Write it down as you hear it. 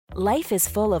Life is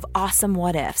full of awesome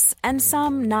what-ifs, and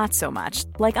some not so much,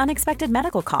 like unexpected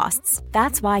medical costs.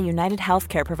 That's why United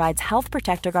Healthcare provides Health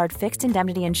Protector Guard fixed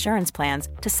indemnity insurance plans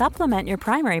to supplement your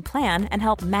primary plan and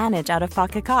help manage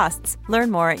out-of-pocket costs.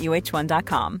 Learn more at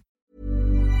uh1.com.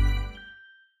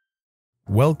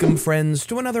 Welcome, friends,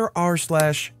 to another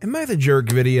rSlash Am I the Jerk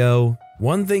video.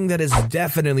 One thing that is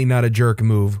definitely not a jerk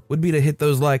move would be to hit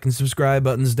those like and subscribe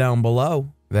buttons down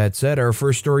below. That said, our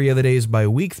first story of the day is by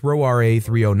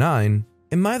WeekThrowRA309.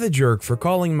 Am I the jerk for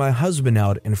calling my husband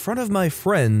out in front of my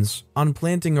friends on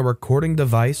planting a recording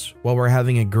device while we're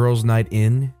having a girls' night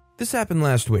in? This happened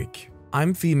last week.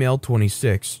 I'm female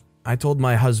 26. I told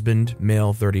my husband,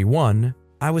 male 31,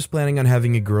 I was planning on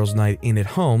having a girls' night in at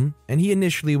home, and he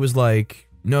initially was like,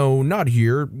 "No, not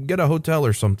here, get a hotel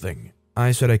or something."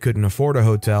 I said I couldn't afford a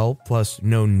hotel, plus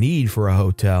no need for a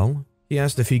hotel. He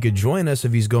asked if he could join us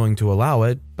if he's going to allow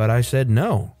it, but I said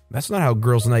no. That's not how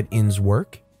girls' night ins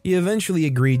work. He eventually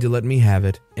agreed to let me have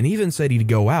it, and even said he'd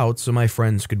go out so my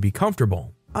friends could be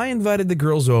comfortable. I invited the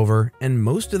girls over, and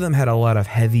most of them had a lot of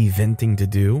heavy venting to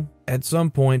do. At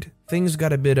some point, things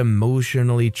got a bit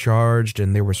emotionally charged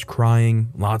and there was crying,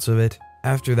 lots of it.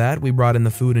 After that, we brought in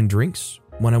the food and drinks.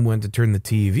 When I went to turn the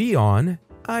TV on,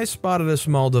 I spotted a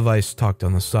small device tucked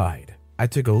on the side. I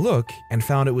took a look and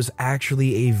found it was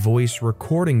actually a voice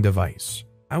recording device.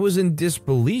 I was in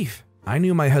disbelief. I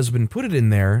knew my husband put it in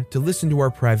there to listen to our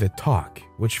private talk,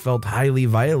 which felt highly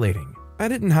violating. I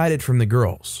didn't hide it from the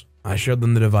girls. I showed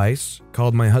them the device,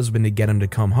 called my husband to get him to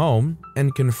come home,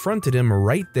 and confronted him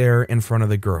right there in front of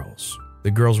the girls.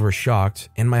 The girls were shocked,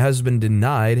 and my husband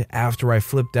denied after I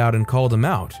flipped out and called him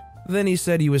out. Then he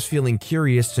said he was feeling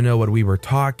curious to know what we were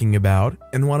talking about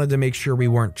and wanted to make sure we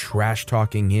weren't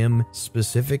trash-talking him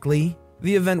specifically.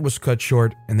 The event was cut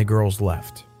short and the girls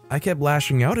left. I kept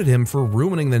lashing out at him for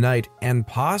ruining the night and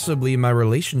possibly my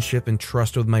relationship and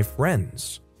trust with my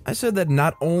friends. I said that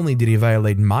not only did he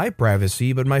violate my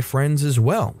privacy, but my friends as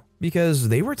well, because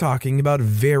they were talking about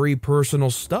very personal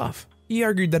stuff. He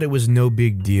argued that it was no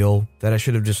big deal, that I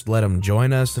should have just let him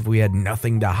join us if we had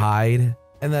nothing to hide,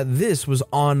 and that this was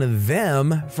on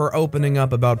them for opening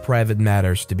up about private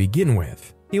matters to begin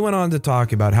with. He went on to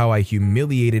talk about how I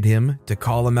humiliated him to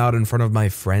call him out in front of my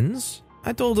friends.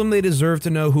 I told him they deserve to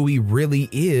know who he really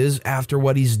is after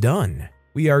what he's done.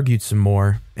 We argued some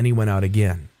more, and he went out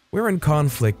again. We're in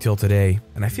conflict till today,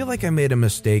 and I feel like I made a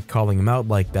mistake calling him out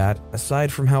like that,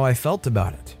 aside from how I felt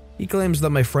about it. He claims that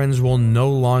my friends will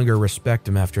no longer respect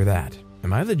him after that.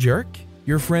 Am I the jerk?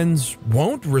 Your friends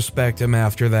won't respect him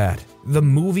after that. The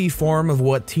movie form of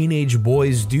what teenage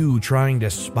boys do trying to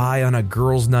spy on a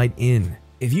girl's night in.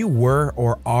 If you were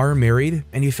or are married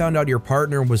and you found out your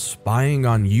partner was spying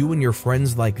on you and your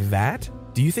friends like that,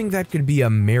 do you think that could be a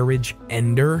marriage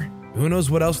ender? Who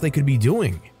knows what else they could be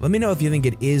doing? Let me know if you think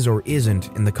it is or isn't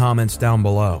in the comments down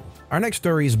below. Our next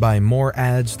story is by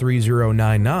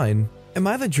MoreAds3099. Am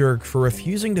I the jerk for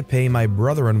refusing to pay my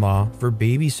brother-in-law for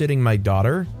babysitting my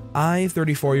daughter? I,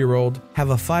 34-year-old, have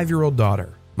a 5-year-old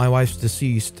daughter. My wife's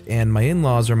deceased, and my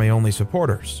in-laws are my only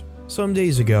supporters. Some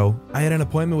days ago, I had an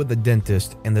appointment with the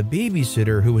dentist, and the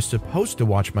babysitter who was supposed to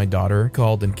watch my daughter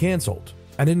called and canceled.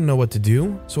 I didn't know what to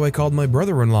do, so I called my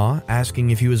brother-in-law asking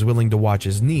if he was willing to watch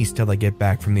his niece till I get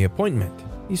back from the appointment.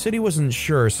 He said he wasn't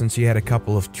sure since he had a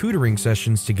couple of tutoring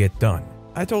sessions to get done.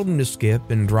 I told him to skip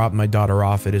and drop my daughter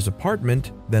off at his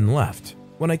apartment, then left.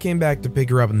 When I came back to pick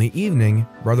her up in the evening,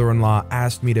 brother-in-law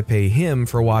asked me to pay him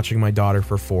for watching my daughter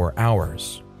for 4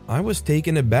 hours. I was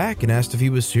taken aback and asked if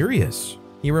he was serious.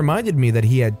 He reminded me that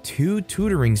he had 2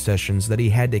 tutoring sessions that he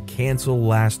had to cancel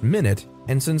last minute,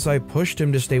 and since I pushed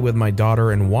him to stay with my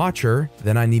daughter and watch her,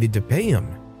 then I needed to pay him.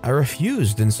 I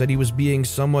refused and said he was being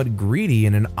somewhat greedy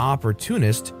and an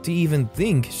opportunist to even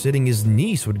think sitting his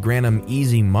niece would grant him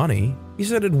easy money. He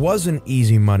said it wasn't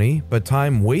easy money, but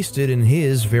time wasted in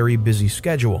his very busy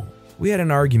schedule. We had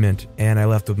an argument, and I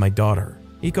left with my daughter.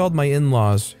 He called my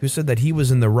in-laws, who said that he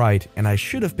was in the right and I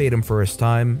should have paid him for his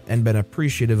time and been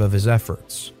appreciative of his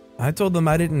efforts. I told them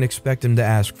I didn't expect him to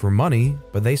ask for money,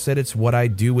 but they said it's what I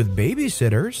do with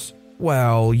babysitters.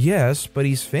 Well, yes, but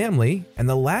he's family, and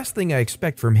the last thing I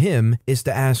expect from him is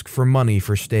to ask for money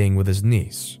for staying with his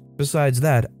niece. Besides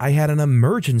that, I had an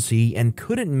emergency and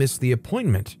couldn't miss the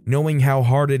appointment, knowing how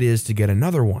hard it is to get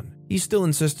another one. He's still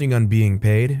insisting on being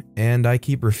paid, and I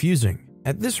keep refusing.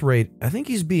 At this rate, I think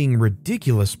he's being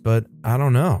ridiculous, but I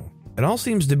don't know. It all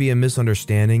seems to be a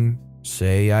misunderstanding.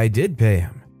 Say I did pay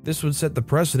him. This would set the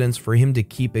precedence for him to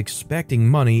keep expecting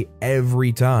money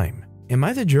every time. Am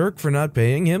I the jerk for not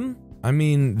paying him? I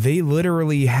mean, they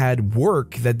literally had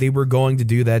work that they were going to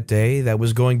do that day that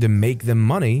was going to make them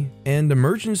money, and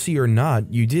emergency or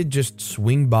not, you did just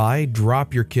swing by,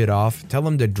 drop your kid off, tell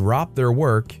them to drop their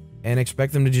work, and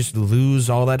expect them to just lose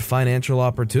all that financial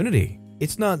opportunity.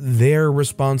 It's not their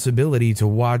responsibility to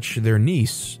watch their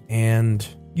niece, and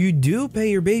you do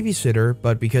pay your babysitter,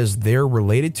 but because they're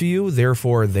related to you,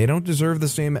 therefore they don't deserve the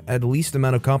same at least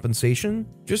amount of compensation?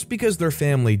 Just because they're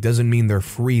family doesn't mean they're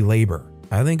free labor.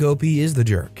 I think OP is the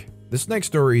jerk. This next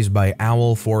story is by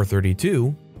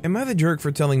Owl432. Am I the jerk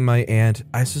for telling my aunt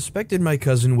I suspected my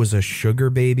cousin was a sugar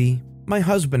baby? My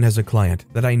husband has a client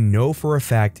that I know for a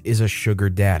fact is a sugar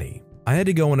daddy. I had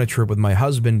to go on a trip with my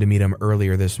husband to meet him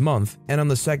earlier this month, and on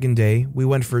the second day, we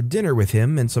went for dinner with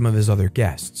him and some of his other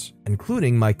guests,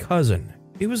 including my cousin.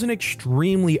 It was an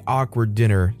extremely awkward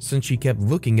dinner since she kept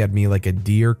looking at me like a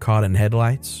deer caught in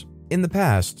headlights. In the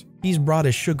past, he's brought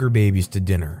his sugar babies to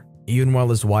dinner, even while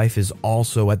his wife is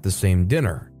also at the same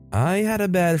dinner. I had a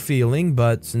bad feeling,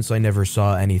 but since I never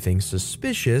saw anything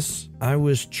suspicious, I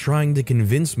was trying to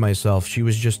convince myself she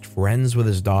was just friends with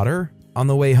his daughter. On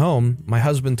the way home, my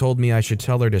husband told me I should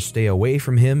tell her to stay away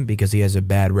from him because he has a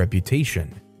bad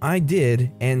reputation. I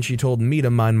did, and she told me to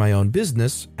mind my own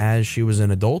business as she was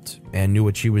an adult and knew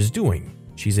what she was doing.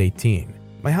 She's 18.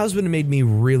 My husband made me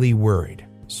really worried,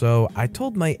 so I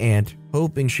told my aunt,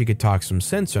 hoping she could talk some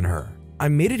sense in her. I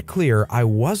made it clear I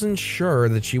wasn't sure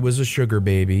that she was a sugar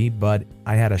baby, but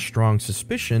I had a strong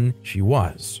suspicion she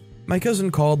was. My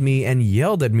cousin called me and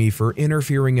yelled at me for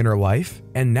interfering in her life,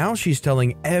 and now she's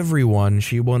telling everyone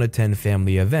she won't attend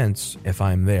family events if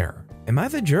I'm there. Am I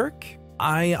the jerk?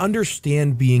 I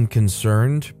understand being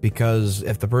concerned because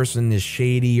if the person is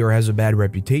shady or has a bad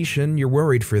reputation, you're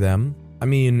worried for them. I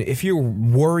mean, if you're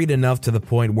worried enough to the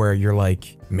point where you're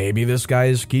like, maybe this guy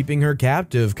is keeping her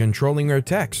captive, controlling her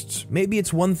texts, maybe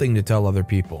it's one thing to tell other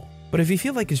people. But if you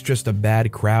feel like it's just a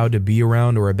bad crowd to be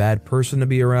around or a bad person to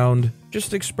be around,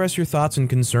 just express your thoughts and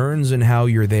concerns and how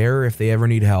you're there if they ever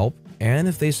need help. And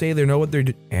if they say they know what they're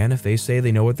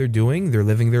doing, they're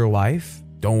living their life,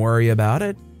 don't worry about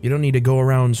it. You don't need to go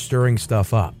around stirring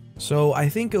stuff up. So I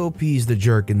think OP's the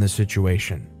jerk in this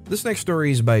situation. This next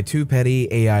story is by Too Petty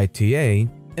AITA.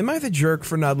 Am I the jerk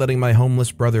for not letting my homeless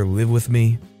brother live with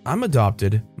me? I'm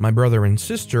adopted. My brother and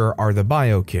sister are the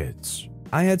bio kids.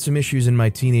 I had some issues in my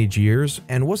teenage years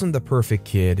and wasn't the perfect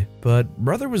kid, but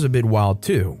brother was a bit wild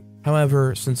too.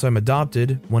 However, since I'm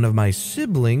adopted, one of my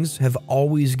siblings have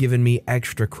always given me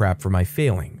extra crap for my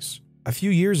failings. A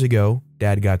few years ago,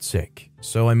 Dad got sick,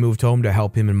 so I moved home to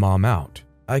help him and Mom out.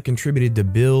 I contributed to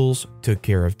bills, took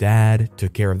care of Dad,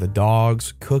 took care of the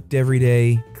dogs, cooked every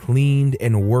day, cleaned,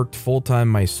 and worked full-time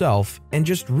myself, and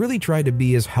just really tried to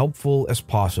be as helpful as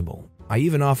possible. I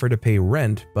even offered to pay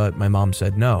rent, but my mom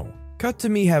said no. Cut to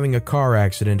me having a car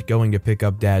accident going to pick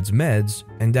up Dad's meds,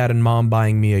 and Dad and Mom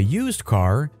buying me a used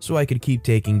car so I could keep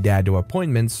taking Dad to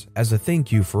appointments as a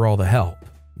thank you for all the help.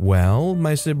 Well,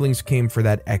 my siblings came for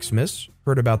that Xmas,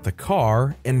 heard about the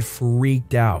car, and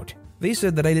freaked out. They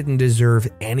said that I didn't deserve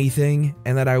anything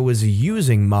and that I was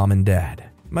using Mom and Dad.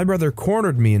 My brother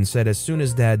cornered me and said as soon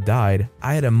as Dad died,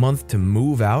 I had a month to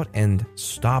move out and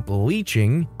stop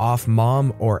leeching off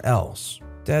Mom or else.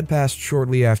 Dad passed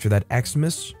shortly after that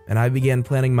Xmas, and I began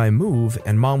planning my move,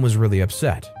 and Mom was really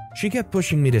upset. She kept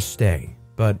pushing me to stay,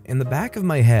 but in the back of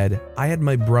my head, I had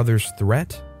my brother's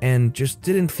threat and just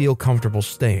didn't feel comfortable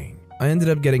staying. I ended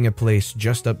up getting a place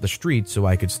just up the street so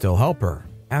I could still help her.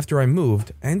 After I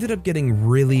moved, I ended up getting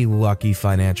really lucky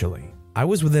financially. I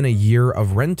was within a year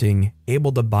of renting,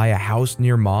 able to buy a house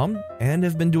near Mom, and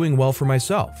have been doing well for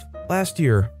myself. Last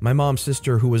year, my mom's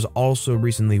sister, who was also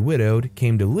recently widowed,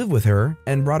 came to live with her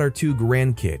and brought her 2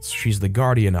 grandkids she's the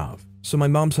guardian of. So my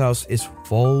mom's house is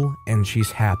full and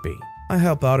she's happy. I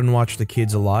help out and watch the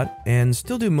kids a lot and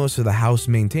still do most of the house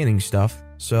maintaining stuff,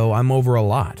 so I'm over a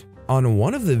lot. On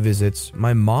one of the visits,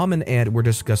 my mom and aunt were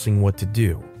discussing what to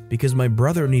do because my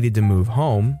brother needed to move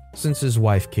home since his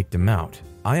wife kicked him out.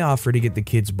 I offered to get the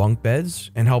kids bunk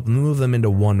beds and help move them into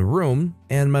one room,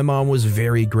 and my mom was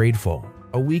very grateful.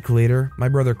 A week later, my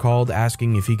brother called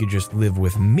asking if he could just live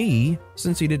with me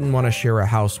since he didn't want to share a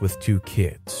house with 2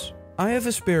 kids. I have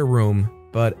a spare room,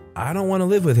 but I don't want to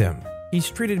live with him. He's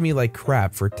treated me like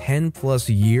crap for 10 plus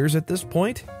years at this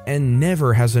point and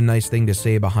never has a nice thing to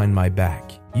say behind my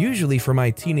back. Usually for my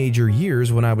teenager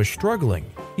years when I was struggling.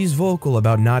 He's vocal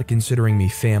about not considering me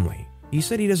family. He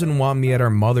said he doesn't want me at our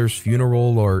mother's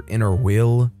funeral or in her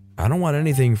will. I don't want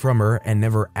anything from her and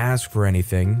never ask for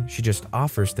anything. She just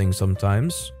offers things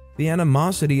sometimes. The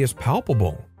animosity is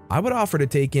palpable. I would offer to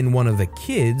take in one of the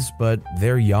kids, but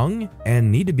they're young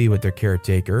and need to be with their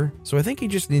caretaker, so I think he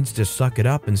just needs to suck it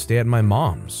up and stay at my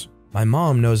mom's. My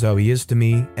mom knows how he is to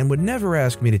me and would never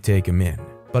ask me to take him in.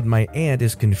 But my aunt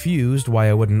is confused why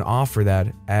I wouldn't offer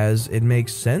that, as it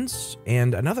makes sense,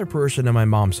 and another person in my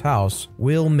mom's house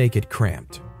will make it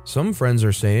cramped. Some friends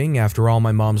are saying after all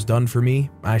my mom's done for me,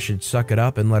 I should suck it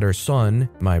up and let her son,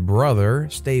 my brother,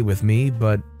 stay with me,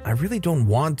 but I really don't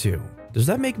want to. Does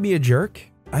that make me a jerk?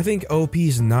 I think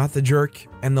OP's not the jerk,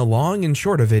 and the long and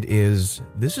short of it is,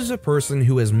 this is a person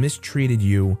who has mistreated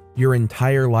you your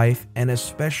entire life, and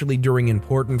especially during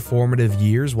important formative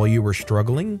years while you were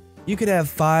struggling. You could have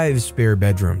 5 spare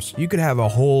bedrooms. You could have a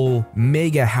whole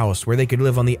mega house where they could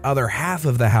live on the other half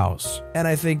of the house, and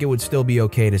I think it would still be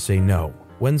okay to say no.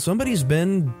 When somebody's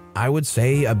been, I would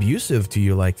say, abusive to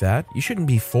you like that, you shouldn't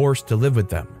be forced to live with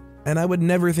them. And I would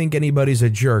never think anybody's a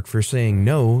jerk for saying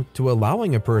no to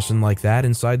allowing a person like that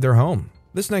inside their home.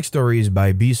 This next story is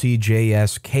by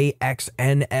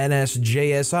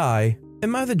BCJSKXNNSJSI.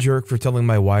 Am I the jerk for telling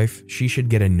my wife she should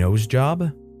get a nose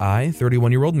job? I,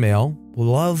 31-year-old male,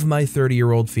 love my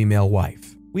 30-year-old female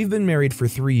wife. We've been married for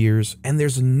 3 years, and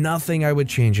there's nothing I would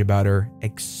change about her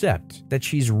except that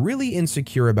she's really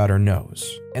insecure about her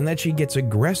nose, and that she gets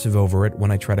aggressive over it when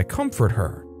I try to comfort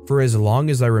her. For as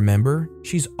long as I remember,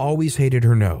 she's always hated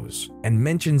her nose and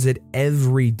mentions it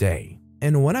every day.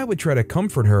 And when I would try to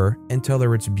comfort her and tell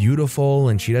her it's beautiful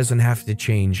and she doesn't have to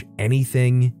change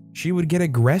anything, she would get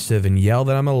aggressive and yell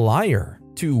that I'm a liar.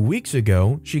 2 weeks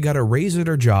ago, she got a raise at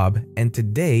her job, and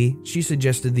today she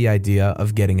suggested the idea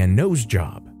of getting a nose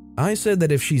job. I said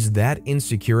that if she's that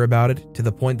insecure about it to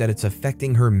the point that it's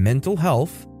affecting her mental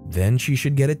health, then she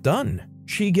should get it done.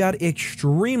 She got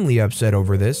extremely upset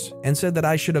over this and said that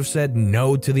I should have said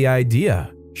no to the idea.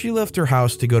 She left her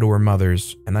house to go to her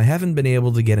mother's, and I haven't been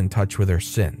able to get in touch with her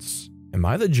since. Am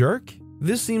I the jerk?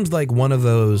 This seems like one of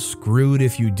those screwed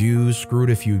if you do, screwed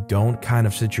if you don't kind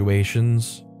of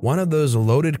situations. One of those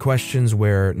loaded questions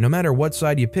where no matter what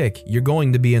side you pick, you're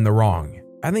going to be in the wrong.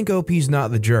 I think OP's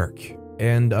not the jerk.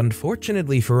 And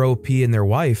unfortunately for OP and their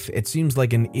wife, it seems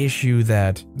like an issue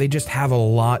that they just have a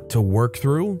lot to work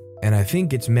through. And I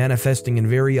think it's manifesting in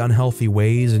very unhealthy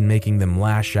ways and making them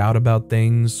lash out about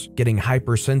things, getting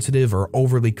hypersensitive or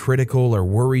overly critical or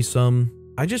worrisome.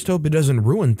 I just hope it doesn't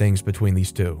ruin things between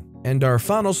these two. And our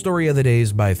final story of the day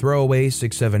is by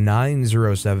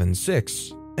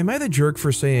Throwaway679076. Am I the jerk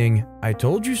for saying, "I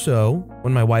told you so,"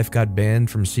 when my wife got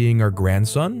banned from seeing our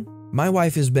grandson? My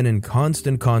wife has been in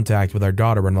constant contact with our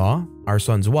daughter-in-law, our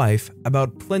son's wife,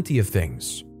 about plenty of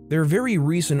things. Their very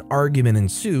recent argument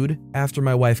ensued after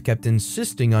my wife kept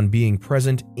insisting on being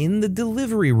present in the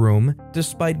delivery room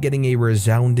despite getting a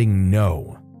resounding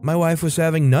no. My wife was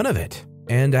having none of it.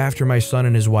 And after my son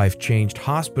and his wife changed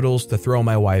hospitals to throw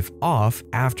my wife off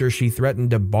after she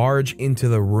threatened to barge into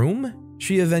the room,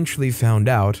 she eventually found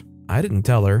out, I didn't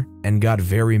tell her, and got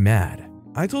very mad.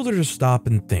 I told her to stop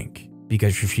and think,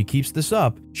 because if she keeps this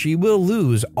up, she will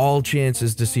lose all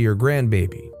chances to see her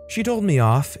grandbaby. She told me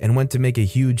off and went to make a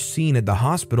huge scene at the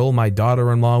hospital my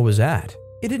daughter-in-law was at.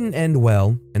 It didn't end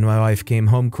well, and my wife came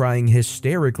home crying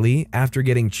hysterically after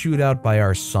getting chewed out by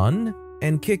our son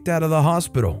and kicked out of the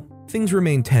hospital. Things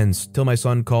remained tense till my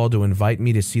son called to invite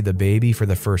me to see the baby for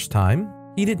the first time.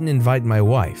 He didn't invite my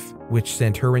wife, which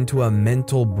sent her into a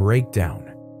mental breakdown.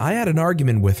 I had an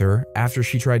argument with her after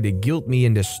she tried to guilt me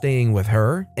into staying with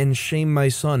her and shame my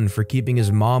son for keeping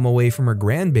his mom away from her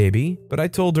grandbaby, but I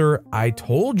told her I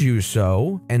told you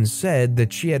so and said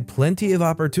that she had plenty of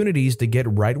opportunities to get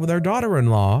right with our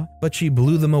daughter-in-law, but she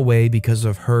blew them away because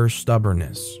of her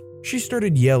stubbornness. She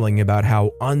started yelling about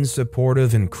how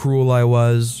unsupportive and cruel I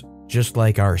was, just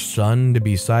like our son to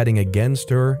be siding against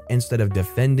her instead of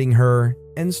defending her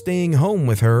and staying home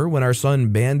with her when our son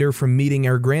banned her from meeting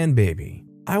our grandbaby.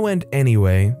 I went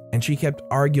anyway, and she kept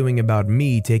arguing about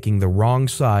me taking the wrong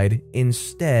side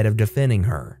instead of defending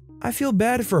her. I feel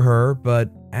bad for her,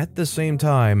 but at the same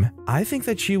time, I think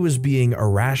that she was being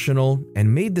irrational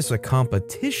and made this a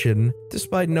competition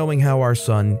despite knowing how our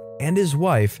son and his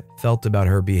wife felt about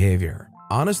her behavior.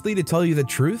 Honestly, to tell you the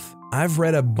truth, I've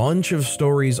read a bunch of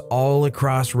stories all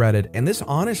across Reddit, and this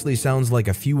honestly sounds like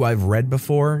a few I've read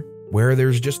before, where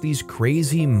there's just these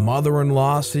crazy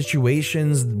mother-in-law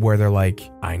situations where they're like,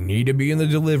 I need to be in the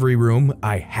delivery room,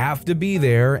 I have to be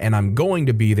there, and I'm going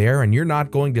to be there, and you're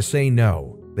not going to say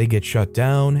no. They get shut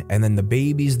down, and then the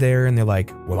baby's there, and they're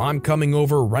like, well, I'm coming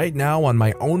over right now on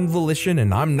my own volition,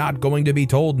 and I'm not going to be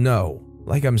told no.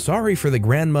 Like, I'm sorry for the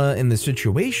grandma in the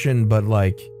situation, but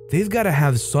like, they've got to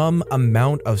have some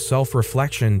amount of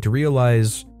self-reflection to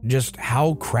realize just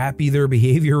how crappy their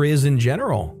behavior is in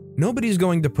general. Nobody's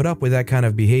going to put up with that kind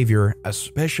of behavior,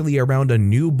 especially around a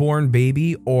newborn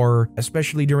baby or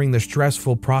especially during the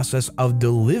stressful process of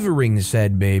delivering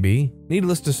said baby.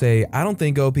 Needless to say, I don't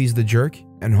think OP's the jerk,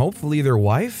 and hopefully their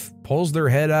wife pulls their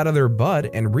head out of their butt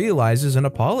and realizes and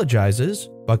apologizes.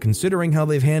 But considering how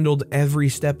they've handled every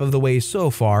step of the way so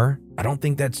far, I don't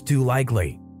think that's too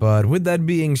likely. But with that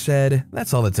being said,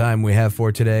 that's all the time we have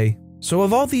for today. So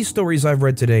of all these stories I've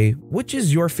read today, which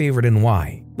is your favorite and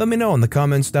why? Let me know in the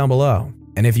comments down below.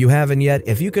 And if you haven't yet,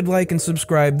 if you could like and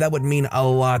subscribe, that would mean a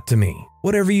lot to me.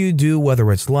 Whatever you do,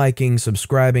 whether it's liking,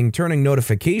 subscribing, turning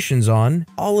notifications on,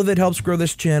 all of it helps grow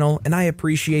this channel, and I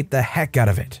appreciate the heck out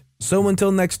of it. So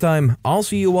until next time, I'll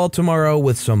see you all tomorrow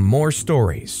with some more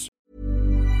stories.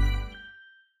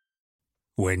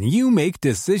 When you make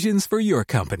decisions for your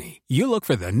company, you look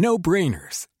for the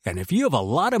no-brainers. And if you have a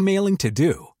lot of mailing to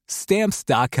do,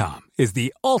 Stamps.com is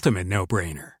the ultimate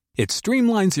no-brainer. It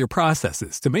streamlines your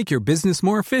processes to make your business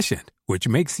more efficient, which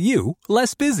makes you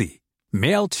less busy.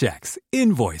 Mail checks,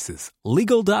 invoices,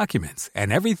 legal documents,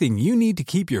 and everything you need to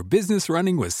keep your business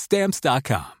running with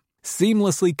Stamps.com.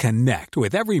 Seamlessly connect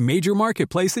with every major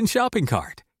marketplace and shopping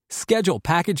cart. Schedule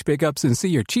package pickups and see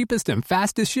your cheapest and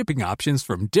fastest shipping options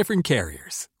from different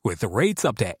carriers, with rates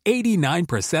up to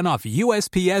 89% off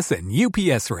USPS and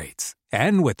UPS rates.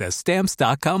 And with the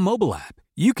Stamps.com mobile app,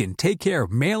 you can take care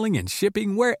of mailing and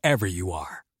shipping wherever you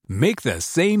are. Make the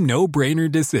same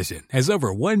no-brainer decision as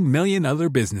over 1 million other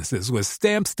businesses with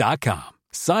Stamps.com.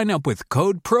 Sign up with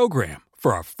code PROGRAM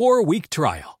for a 4-week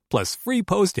trial, plus free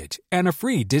postage and a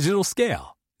free digital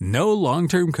scale. No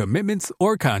long-term commitments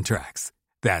or contracts.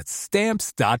 That's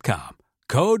Stamps.com.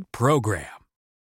 Code PROGRAM.